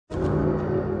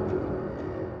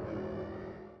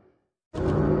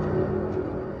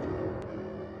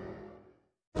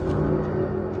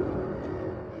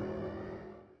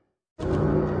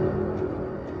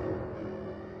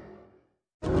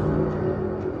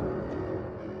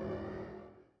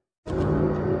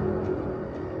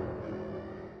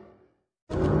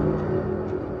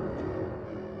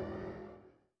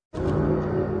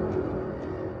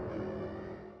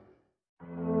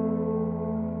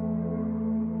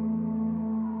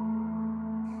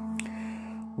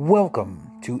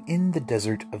Welcome to In the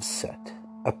Desert of Set,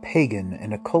 a pagan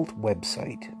and occult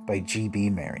website by G.B.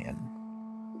 Marion.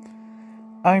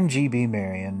 I'm G.B.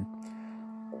 Marion.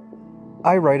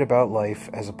 I write about life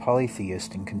as a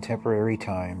polytheist in contemporary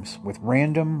times with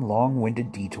random,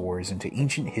 long-winded detours into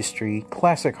ancient history,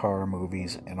 classic horror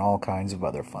movies, and all kinds of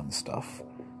other fun stuff.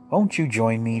 Won't you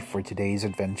join me for today's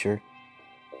adventure?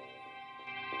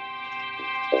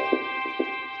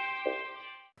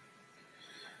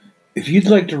 If you'd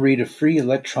like to read a free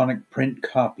electronic print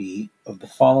copy of the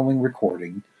following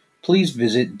recording, please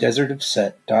visit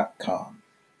desertofset.com.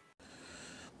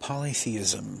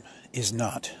 Polytheism is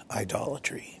not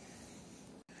idolatry.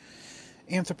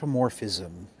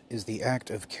 Anthropomorphism is the act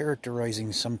of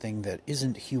characterizing something that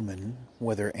isn't human,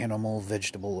 whether animal,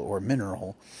 vegetable, or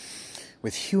mineral,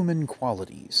 with human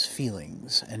qualities,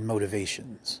 feelings, and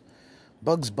motivations.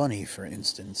 Bugs Bunny, for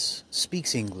instance,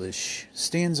 speaks English,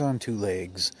 stands on two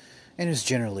legs, and is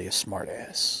generally a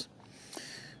smartass.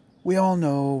 We all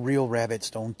know real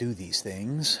rabbits don't do these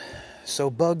things,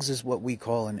 so Bugs is what we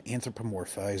call an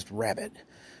anthropomorphized rabbit,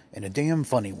 and a damn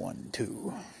funny one,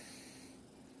 too.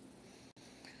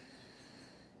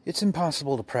 It's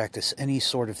impossible to practice any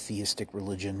sort of theistic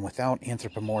religion without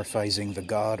anthropomorphizing the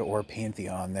god or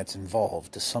pantheon that's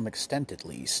involved, to some extent at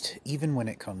least, even when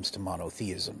it comes to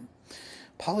monotheism.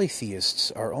 Polytheists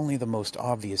are only the most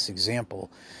obvious example,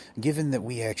 given that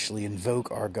we actually invoke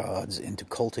our gods into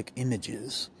cultic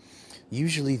images.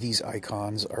 Usually these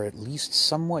icons are at least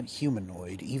somewhat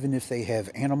humanoid, even if they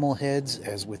have animal heads,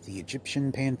 as with the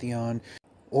Egyptian pantheon,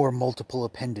 or multiple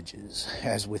appendages,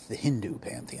 as with the Hindu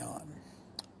pantheon.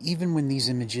 Even when these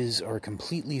images are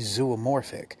completely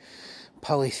zoomorphic,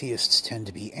 polytheists tend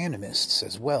to be animists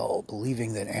as well,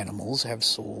 believing that animals have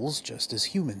souls just as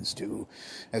humans do,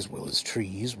 as well as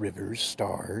trees, rivers,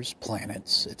 stars,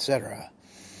 planets, etc.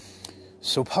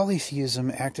 So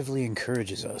polytheism actively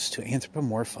encourages us to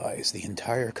anthropomorphize the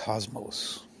entire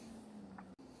cosmos.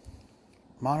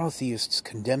 Monotheists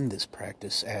condemn this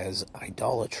practice as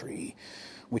idolatry,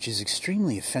 which is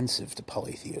extremely offensive to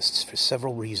polytheists for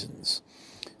several reasons.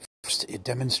 First, it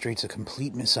demonstrates a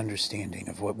complete misunderstanding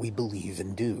of what we believe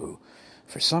and do.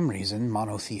 For some reason,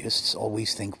 monotheists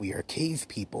always think we are cave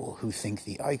people who think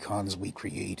the icons we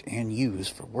create and use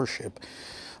for worship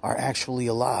are actually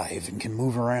alive and can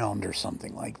move around or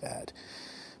something like that.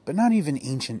 But not even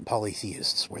ancient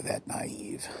polytheists were that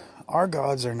naive. Our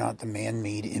gods are not the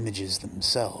man-made images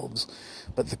themselves,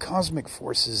 but the cosmic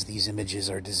forces these images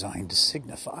are designed to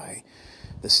signify.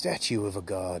 The statue of a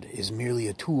god is merely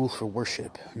a tool for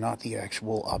worship, not the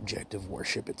actual object of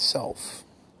worship itself.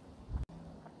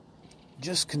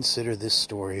 Just consider this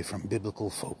story from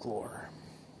biblical folklore.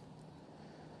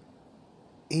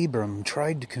 Abram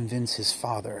tried to convince his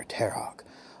father, Terach,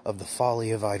 of the folly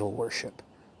of idol worship.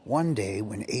 One day,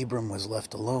 when Abram was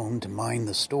left alone to mind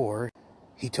the store,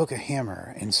 he took a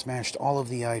hammer and smashed all of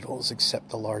the idols except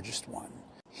the largest one.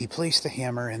 He placed the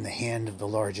hammer in the hand of the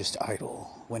largest idol.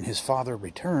 When his father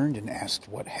returned and asked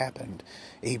what happened,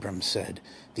 Abram said,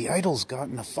 "The idols got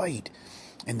in a fight,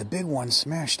 and the big one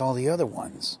smashed all the other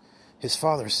ones." His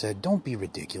father said, "Don't be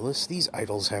ridiculous. These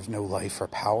idols have no life or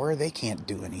power. They can't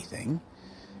do anything."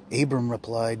 Abram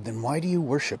replied, "Then why do you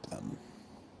worship them?"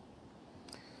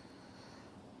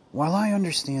 While I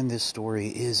understand this story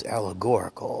is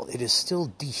allegorical, it is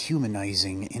still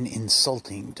dehumanizing and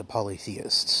insulting to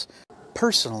polytheists.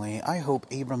 Personally, I hope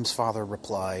Abram's father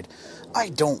replied, "I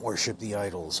don't worship the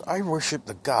idols. I worship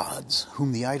the gods,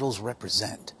 whom the idols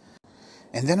represent."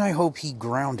 And then I hope he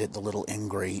grounded the little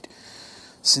ingrate,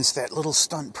 since that little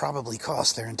stunt probably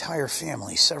cost their entire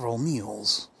family several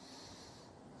meals.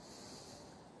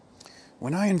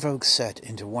 When I invoke Set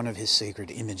into one of his sacred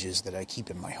images that I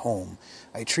keep in my home,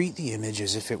 I treat the image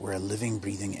as if it were a living,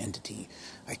 breathing entity.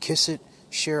 I kiss it,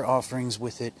 share offerings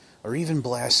with it, or even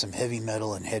blast some heavy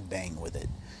metal and headbang with it.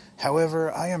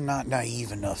 However, I am not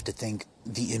naive enough to think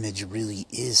the image really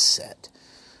is Set.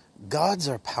 Gods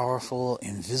are powerful,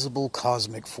 invisible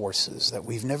cosmic forces that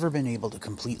we've never been able to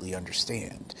completely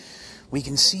understand. We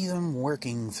can see them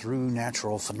working through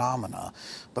natural phenomena,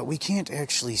 but we can't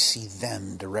actually see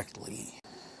them directly.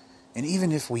 And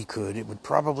even if we could, it would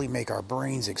probably make our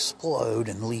brains explode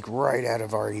and leak right out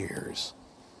of our ears.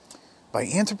 By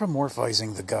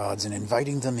anthropomorphizing the gods and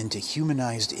inviting them into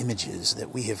humanized images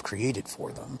that we have created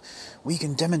for them, we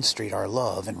can demonstrate our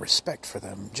love and respect for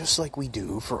them, just like we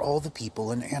do for all the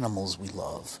people and animals we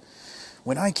love.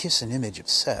 When I kiss an image of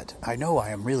Set, I know I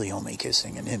am really only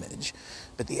kissing an image,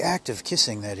 but the act of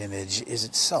kissing that image is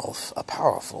itself a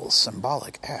powerful,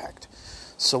 symbolic act.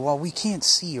 So while we can't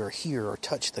see or hear or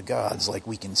touch the gods like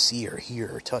we can see or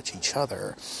hear or touch each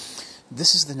other,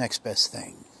 This is the next best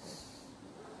thing.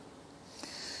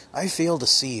 I fail to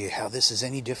see how this is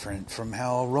any different from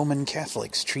how Roman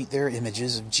Catholics treat their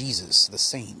images of Jesus, the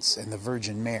saints, and the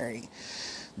Virgin Mary.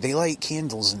 They light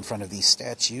candles in front of these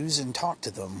statues and talk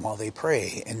to them while they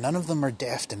pray, and none of them are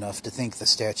daft enough to think the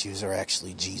statues are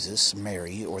actually Jesus,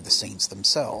 Mary, or the saints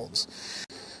themselves.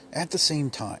 At the same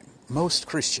time, most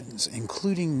Christians,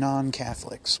 including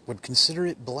non-Catholics, would consider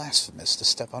it blasphemous to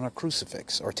step on a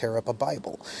crucifix or tear up a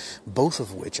Bible, both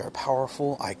of which are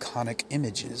powerful, iconic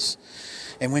images.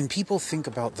 And when people think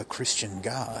about the Christian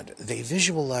God, they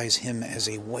visualize him as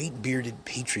a white-bearded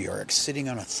patriarch sitting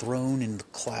on a throne in the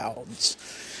clouds.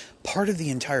 Part of the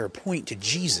entire point to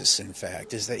Jesus, in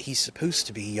fact, is that he's supposed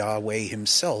to be Yahweh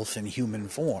himself in human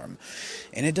form,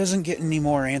 and it doesn't get any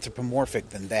more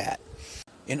anthropomorphic than that.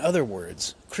 In other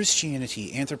words,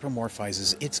 Christianity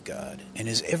anthropomorphizes its God and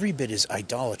is every bit as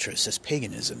idolatrous as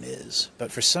paganism is,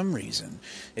 but for some reason,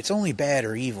 it's only bad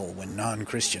or evil when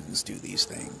non-Christians do these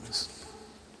things.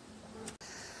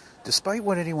 Despite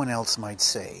what anyone else might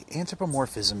say,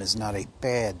 anthropomorphism is not a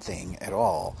bad thing at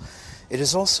all. It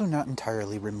is also not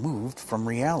entirely removed from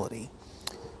reality.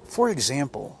 For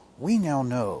example, we now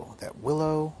know that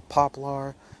willow,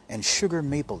 poplar, and sugar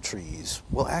maple trees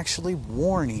will actually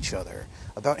warn each other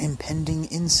about impending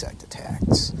insect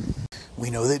attacks. We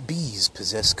know that bees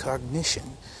possess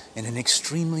cognition in an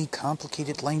extremely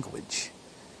complicated language.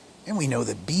 And we know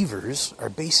that beavers are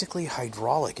basically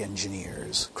hydraulic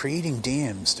engineers, creating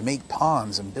dams to make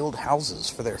ponds and build houses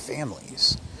for their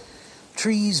families.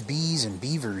 Trees, bees, and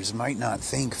beavers might not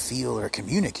think, feel, or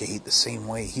communicate the same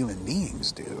way human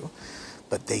beings do,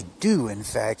 but they do in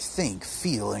fact think,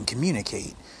 feel, and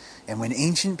communicate. And when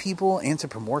ancient people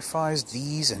anthropomorphized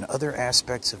these and other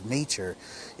aspects of nature,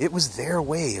 it was their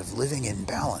way of living in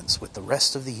balance with the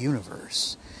rest of the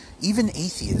universe. Even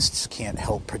atheists can't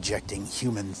help projecting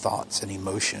human thoughts and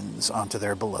emotions onto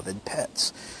their beloved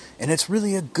pets. And it's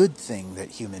really a good thing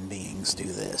that human beings do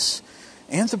this.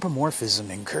 Anthropomorphism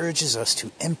encourages us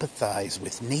to empathize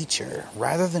with nature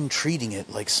rather than treating it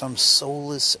like some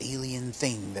soulless alien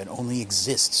thing that only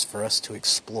exists for us to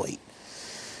exploit.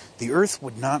 The Earth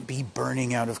would not be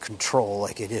burning out of control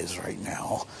like it is right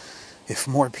now if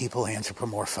more people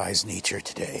anthropomorphize nature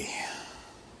today.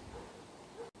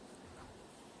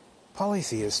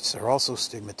 Polytheists are also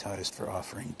stigmatized for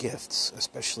offering gifts,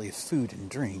 especially of food and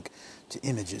drink, to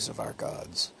images of our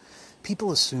gods.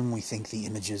 People assume we think the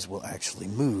images will actually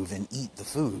move and eat the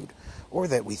food, or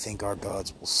that we think our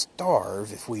gods will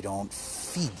starve if we don't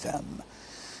feed them.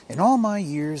 In all my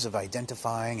years of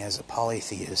identifying as a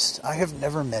polytheist, I have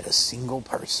never met a single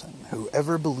person who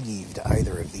ever believed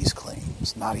either of these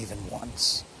claims, not even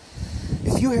once.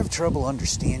 If you have trouble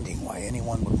understanding why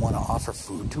anyone would want to offer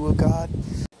food to a god,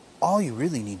 all you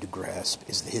really need to grasp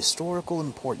is the historical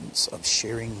importance of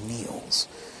sharing meals.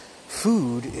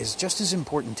 Food is just as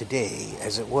important today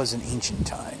as it was in ancient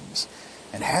times,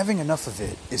 and having enough of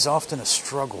it is often a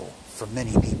struggle for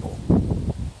many people.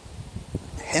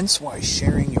 Hence why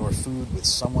sharing your food with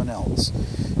someone else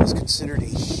is considered a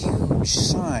huge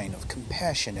sign of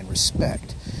compassion and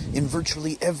respect in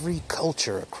virtually every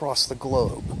culture across the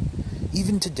globe.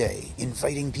 Even today,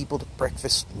 inviting people to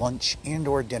breakfast, lunch,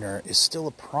 and/or dinner is still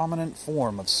a prominent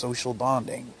form of social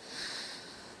bonding.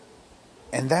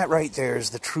 And that right there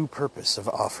is the true purpose of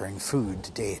offering food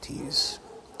to deities,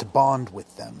 to bond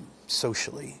with them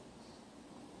socially.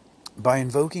 By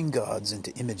invoking gods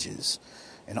into images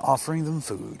and offering them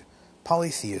food,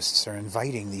 polytheists are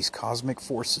inviting these cosmic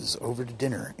forces over to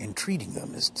dinner and treating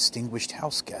them as distinguished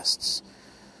house guests.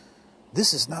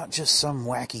 This is not just some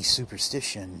wacky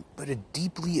superstition, but a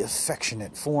deeply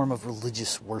affectionate form of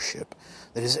religious worship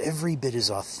that is every bit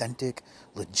as authentic,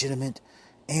 legitimate,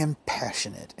 and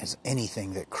passionate as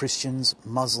anything that Christians,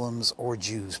 Muslims, or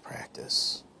Jews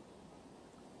practice.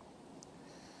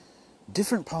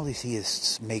 Different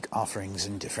polytheists make offerings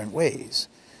in different ways.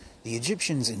 The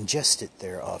Egyptians ingested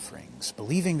their offerings,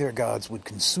 believing their gods would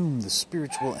consume the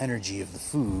spiritual energy of the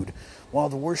food, while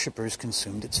the worshippers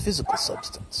consumed its physical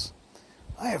substance.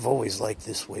 I have always liked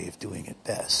this way of doing it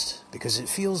best, because it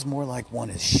feels more like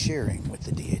one is sharing with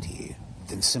the deity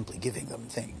than simply giving them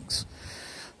things.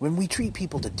 When we treat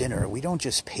people to dinner, we don't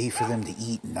just pay for them to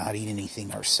eat and not eat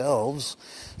anything ourselves.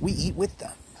 We eat with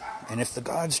them. And if the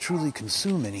gods truly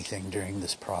consume anything during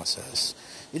this process,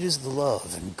 it is the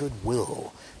love and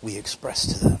goodwill we express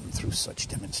to them through such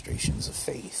demonstrations of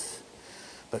faith.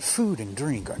 But food and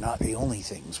drink are not the only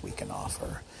things we can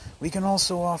offer. We can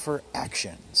also offer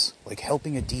actions, like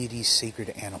helping a deity's sacred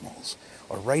animals,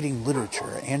 or writing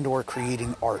literature and/or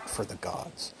creating art for the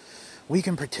gods. We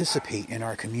can participate in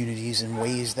our communities in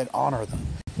ways that honor them.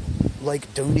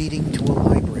 like donating to a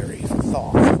library for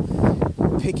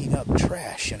Thoth, picking up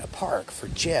trash in a park for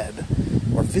Jeb,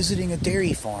 or visiting a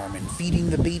dairy farm and feeding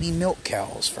the baby milk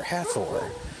cows for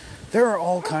Hathor. There are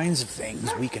all kinds of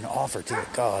things we can offer to the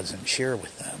gods and share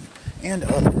with them, and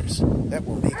others, that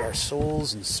will make our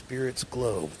souls and spirits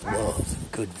glow with love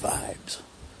and good vibes.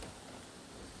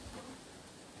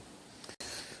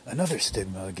 Another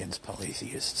stigma against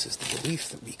polytheists is the belief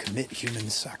that we commit human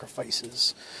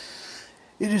sacrifices.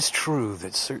 It is true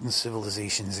that certain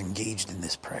civilizations engaged in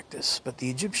this practice, but the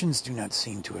Egyptians do not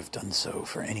seem to have done so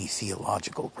for any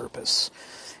theological purpose.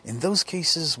 In those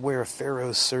cases where a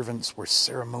pharaoh's servants were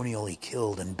ceremonially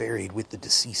killed and buried with the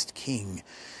deceased king,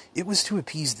 it was to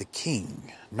appease the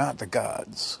king, not the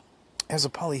gods. As a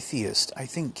polytheist, I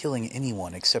think killing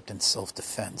anyone except in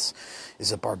self-defense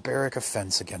is a barbaric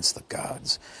offense against the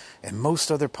gods, and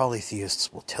most other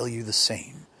polytheists will tell you the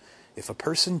same. If a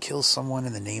person kills someone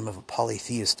in the name of a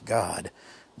polytheist god,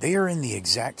 they are in the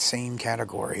exact same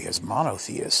category as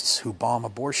monotheists who bomb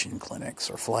abortion clinics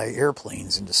or fly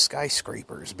airplanes into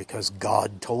skyscrapers because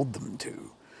God told them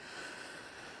to.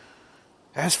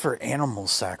 As for animal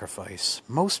sacrifice,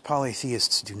 most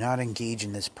polytheists do not engage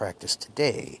in this practice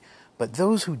today, but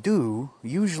those who do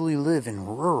usually live in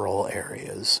rural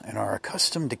areas and are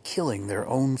accustomed to killing their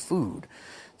own food.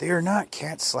 They are not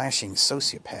cat-slashing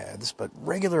sociopaths, but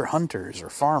regular hunters or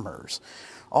farmers.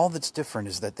 All that's different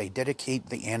is that they dedicate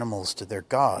the animals to their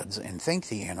gods and thank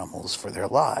the animals for their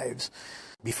lives,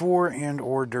 before and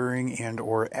or during and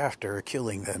or after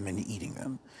killing them and eating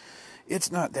them.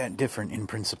 It's not that different in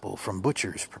principle from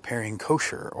butchers preparing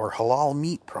kosher or halal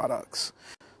meat products.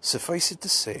 Suffice it to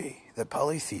say that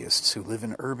polytheists who live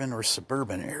in urban or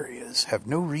suburban areas have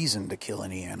no reason to kill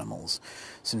any animals,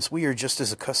 since we are just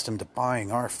as accustomed to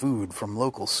buying our food from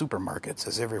local supermarkets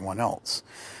as everyone else.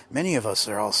 Many of us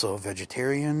are also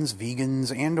vegetarians,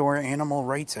 vegans, and or animal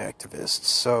rights activists,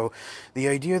 so the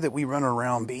idea that we run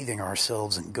around bathing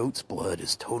ourselves in goat's blood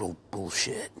is total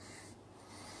bullshit.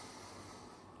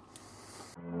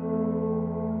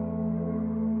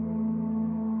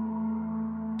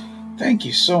 Thank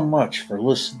you so much for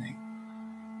listening.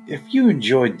 If you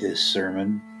enjoyed this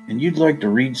sermon and you'd like to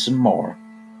read some more,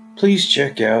 please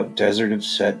check out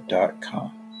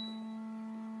desertofset.com.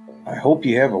 I hope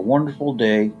you have a wonderful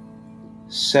day.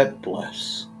 Set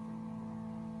bless.